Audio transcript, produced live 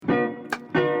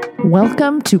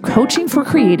Welcome to Coaching for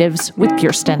Creatives with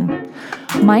Kirstine.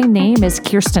 My name is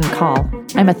Kirstine Call.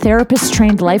 I'm a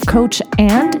therapist-trained life coach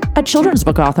and a children's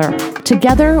book author.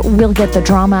 Together, we'll get the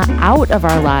drama out of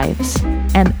our lives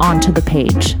and onto the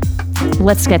page.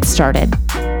 Let's get started.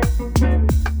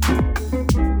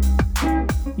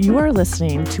 You are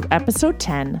listening to Episode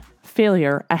 10,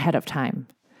 Failure Ahead of Time.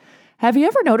 Have you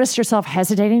ever noticed yourself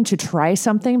hesitating to try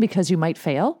something because you might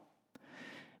fail?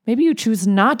 Maybe you choose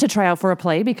not to try out for a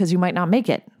play because you might not make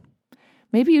it.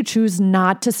 Maybe you choose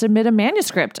not to submit a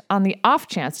manuscript on the off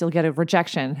chance you'll get a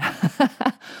rejection,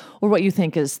 or what you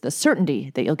think is the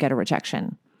certainty that you'll get a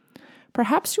rejection.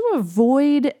 Perhaps you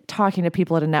avoid talking to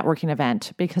people at a networking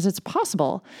event because it's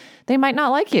possible they might not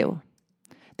like you.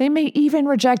 They may even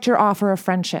reject your offer of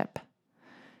friendship.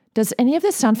 Does any of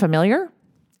this sound familiar?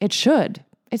 It should.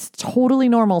 It's totally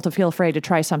normal to feel afraid to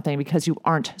try something because you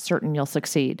aren't certain you'll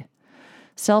succeed.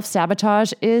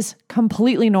 Self-sabotage is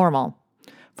completely normal.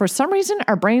 For some reason,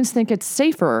 our brains think it's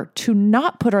safer to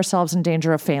not put ourselves in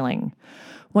danger of failing.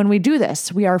 When we do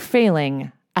this, we are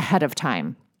failing ahead of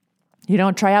time. You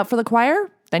don't try out for the choir?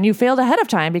 Then you failed ahead of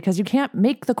time because you can't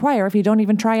make the choir if you don't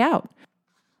even try out.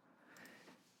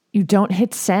 You don't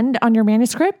hit send on your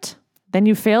manuscript? Then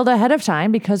you failed ahead of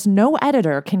time because no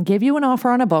editor can give you an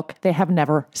offer on a book they have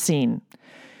never seen.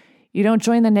 You don't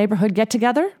join the neighborhood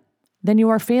get-together? Then you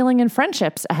are failing in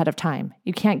friendships ahead of time.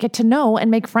 You can't get to know and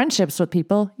make friendships with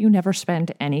people you never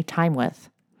spend any time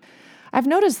with. I've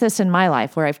noticed this in my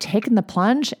life where I've taken the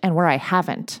plunge and where I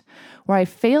haven't, where I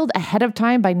failed ahead of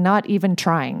time by not even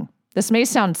trying. This may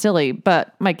sound silly,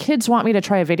 but my kids want me to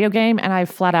try a video game and I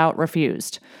flat out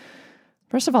refused.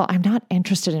 First of all, I'm not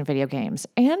interested in video games.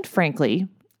 And frankly,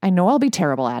 I know I'll be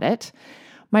terrible at it.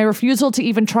 My refusal to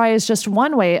even try is just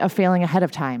one way of failing ahead of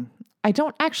time. I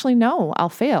don't actually know I'll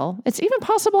fail. It's even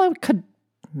possible I could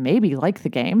maybe like the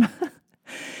game.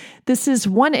 This is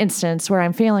one instance where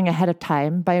I'm failing ahead of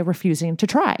time by refusing to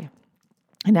try.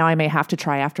 And now I may have to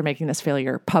try after making this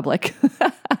failure public.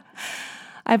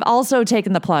 I've also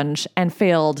taken the plunge and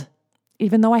failed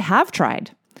even though I have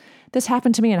tried. This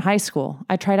happened to me in high school.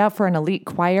 I tried out for an elite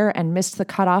choir and missed the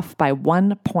cutoff by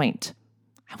 1 point.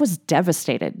 I was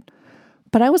devastated.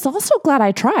 But I was also glad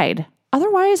I tried.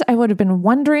 Otherwise, I would have been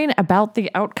wondering about the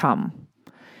outcome.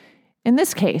 In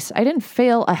this case, I didn't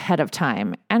fail ahead of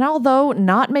time, and although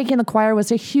not making the choir was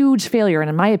a huge failure,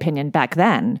 in my opinion, back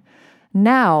then,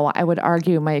 now I would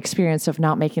argue my experience of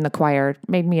not making the choir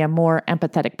made me a more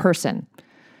empathetic person.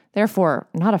 Therefore,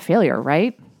 not a failure,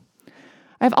 right?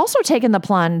 I've also taken the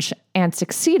plunge and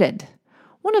succeeded.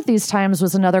 One of these times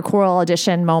was another choral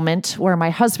audition moment where my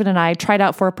husband and I tried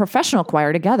out for a professional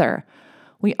choir together.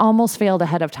 We almost failed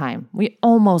ahead of time. We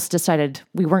almost decided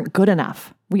we weren't good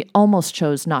enough. We almost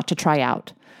chose not to try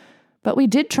out. But we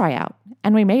did try out,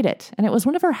 and we made it, and it was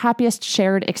one of our happiest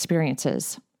shared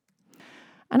experiences.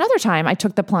 Another time, I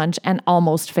took the plunge and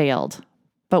almost failed.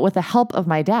 But with the help of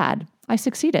my dad, I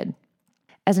succeeded.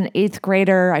 As an 8th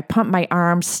grader, I pumped my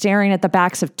arms, staring at the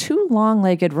backs of 2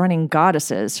 long-legged running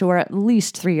goddesses who were at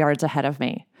least 3 yards ahead of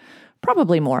me.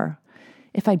 Probably more.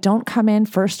 If I don't come in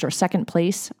first or second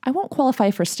place, I won't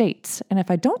qualify for states. And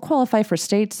if I don't qualify for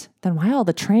states, then why all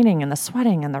the training and the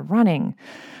sweating and the running?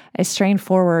 I strained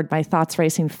forward, my thoughts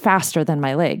racing faster than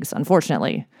my legs,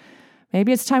 unfortunately.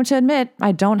 Maybe it's time to admit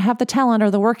I don't have the talent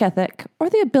or the work ethic or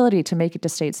the ability to make it to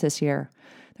states this year.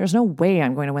 There's no way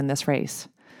I'm going to win this race.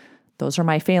 Those are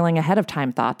my failing ahead of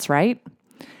time thoughts, right?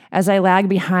 As I lag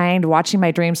behind, watching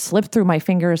my dreams slip through my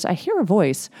fingers, I hear a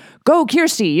voice. Go,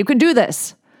 Kirsty, you can do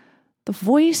this. The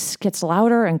voice gets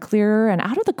louder and clearer, and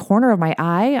out of the corner of my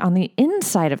eye, on the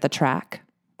inside of the track,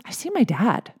 I see my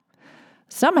dad.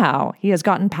 Somehow, he has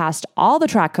gotten past all the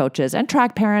track coaches and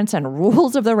track parents and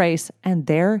rules of the race, and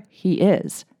there he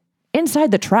is,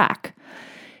 inside the track.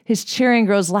 His cheering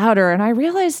grows louder, and I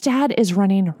realize Dad is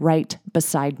running right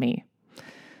beside me.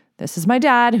 This is my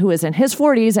dad, who is in his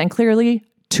 40s and clearly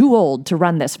too old to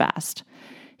run this fast.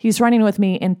 He's running with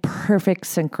me in perfect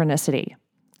synchronicity.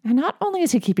 And not only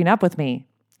is he keeping up with me,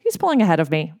 he's pulling ahead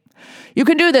of me. You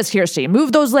can do this, Kirsty.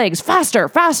 Move those legs. Faster,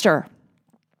 faster.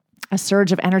 A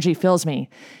surge of energy fills me.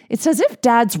 It's as if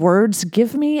Dad's words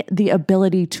give me the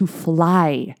ability to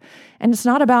fly. And it's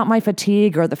not about my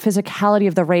fatigue or the physicality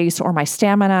of the race or my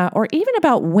stamina or even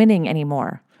about winning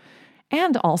anymore.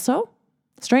 And also,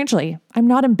 strangely, I'm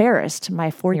not embarrassed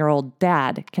my 4-year-old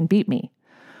dad can beat me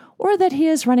or that he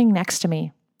is running next to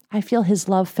me. I feel his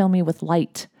love fill me with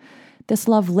light. This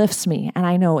love lifts me, and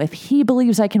I know if he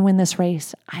believes I can win this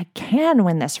race, I can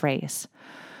win this race.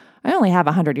 I only have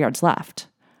 100 yards left.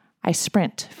 I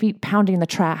sprint, feet pounding the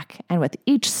track, and with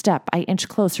each step, I inch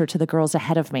closer to the girls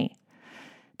ahead of me.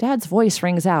 Dad's voice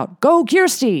rings out, "Go,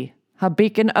 Kirsty!" A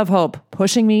beacon of hope,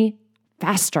 pushing me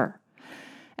faster.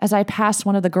 As I pass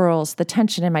one of the girls, the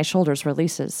tension in my shoulders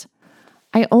releases.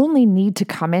 I only need to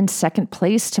come in second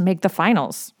place to make the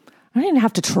finals. I don't even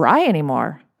have to try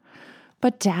anymore.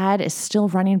 But Dad is still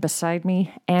running beside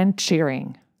me and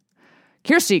cheering.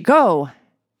 "Kirsty, go!"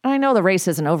 I know the race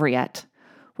isn't over yet.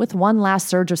 With one last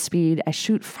surge of speed, I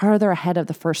shoot farther ahead of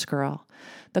the first girl.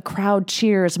 The crowd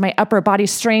cheers, my upper body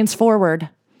strains forward.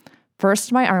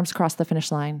 First, my arms cross the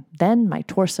finish line, then my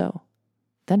torso,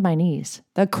 then my knees.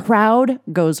 The crowd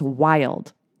goes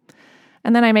wild.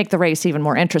 And then I make the race even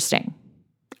more interesting.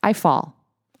 I fall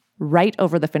right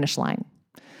over the finish line.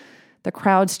 The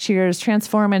crowd's cheers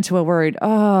transform into a worried,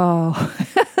 "Oh,"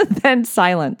 then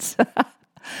silence.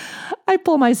 I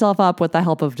pull myself up with the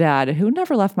help of Dad, who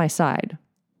never left my side.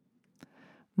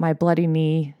 My bloody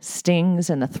knee stings,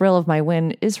 and the thrill of my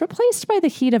win is replaced by the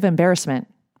heat of embarrassment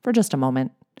for just a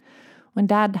moment. When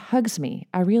Dad hugs me,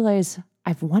 I realize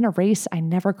I've won a race I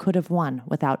never could have won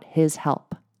without his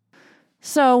help.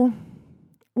 So,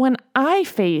 when I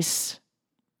face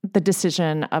the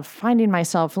decision of finding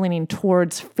myself leaning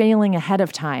towards failing ahead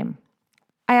of time,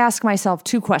 I ask myself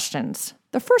two questions.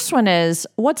 The first one is,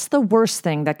 what's the worst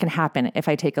thing that can happen if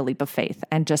I take a leap of faith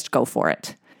and just go for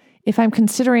it? If I'm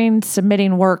considering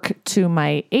submitting work to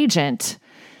my agent,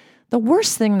 the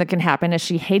worst thing that can happen is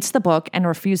she hates the book and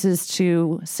refuses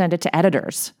to send it to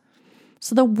editors.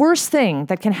 So the worst thing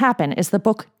that can happen is the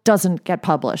book doesn't get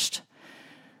published.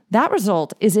 That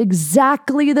result is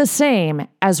exactly the same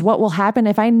as what will happen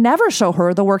if I never show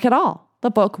her the work at all. The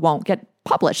book won't get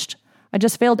published. I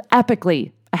just failed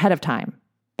epically ahead of time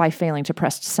by failing to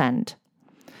press send.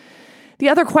 The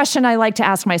other question I like to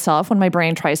ask myself when my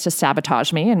brain tries to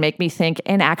sabotage me and make me think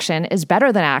inaction is better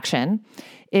than action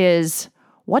is,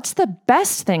 what's the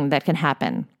best thing that can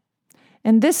happen?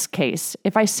 In this case,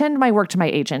 if I send my work to my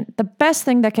agent, the best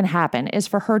thing that can happen is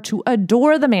for her to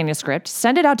adore the manuscript,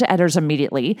 send it out to editors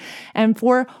immediately, and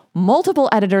for multiple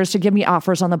editors to give me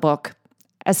offers on the book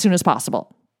as soon as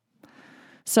possible.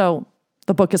 So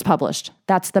the book is published.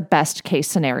 That's the best case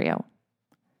scenario.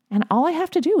 And all I have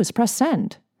to do is press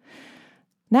send.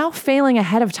 Now failing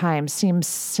ahead of time seems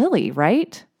silly,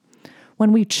 right?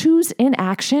 When we choose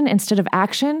inaction instead of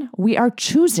action, we are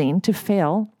choosing to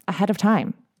fail ahead of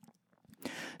time.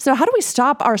 So how do we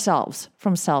stop ourselves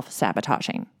from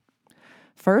self-sabotaging?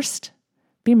 First,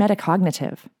 be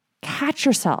metacognitive. Catch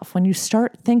yourself when you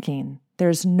start thinking,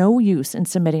 there's no use in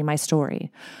submitting my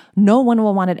story. No one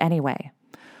will want it anyway.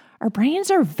 Our brains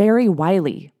are very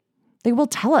wily. They will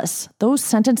tell us those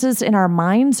sentences in our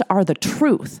minds are the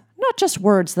truth, not just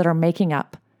words that are making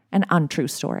up an untrue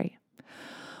story.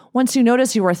 Once you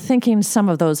notice you are thinking some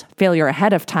of those failure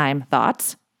ahead of time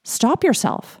thoughts, stop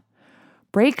yourself.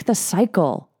 Break the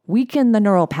cycle. Weaken the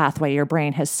neural pathway your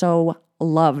brain has so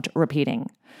loved repeating.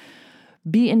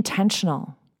 Be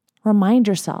intentional. Remind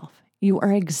yourself you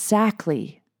are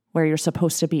exactly where you're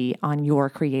supposed to be on your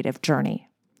creative journey.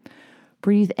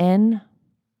 Breathe in,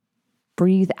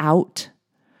 breathe out.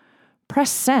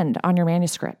 Press send on your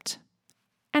manuscript.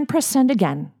 And press send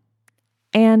again.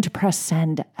 And press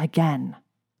send again.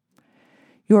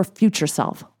 Your future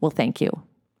self will thank you.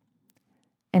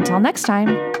 Until next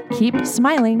time, keep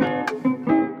smiling.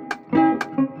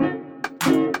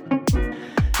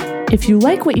 If you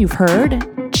like what you've heard,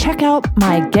 check out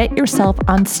my Get Yourself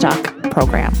Unstuck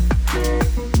program.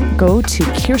 Go to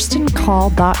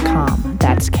KirstineCall.com.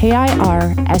 That's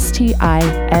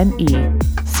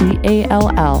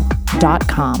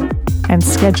KirstineCall.com and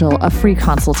schedule a free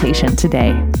consultation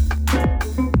today.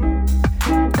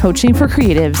 Coaching for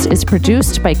Creatives is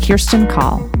produced by Kirstine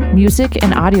Call. Music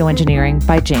and audio engineering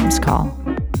by James Call.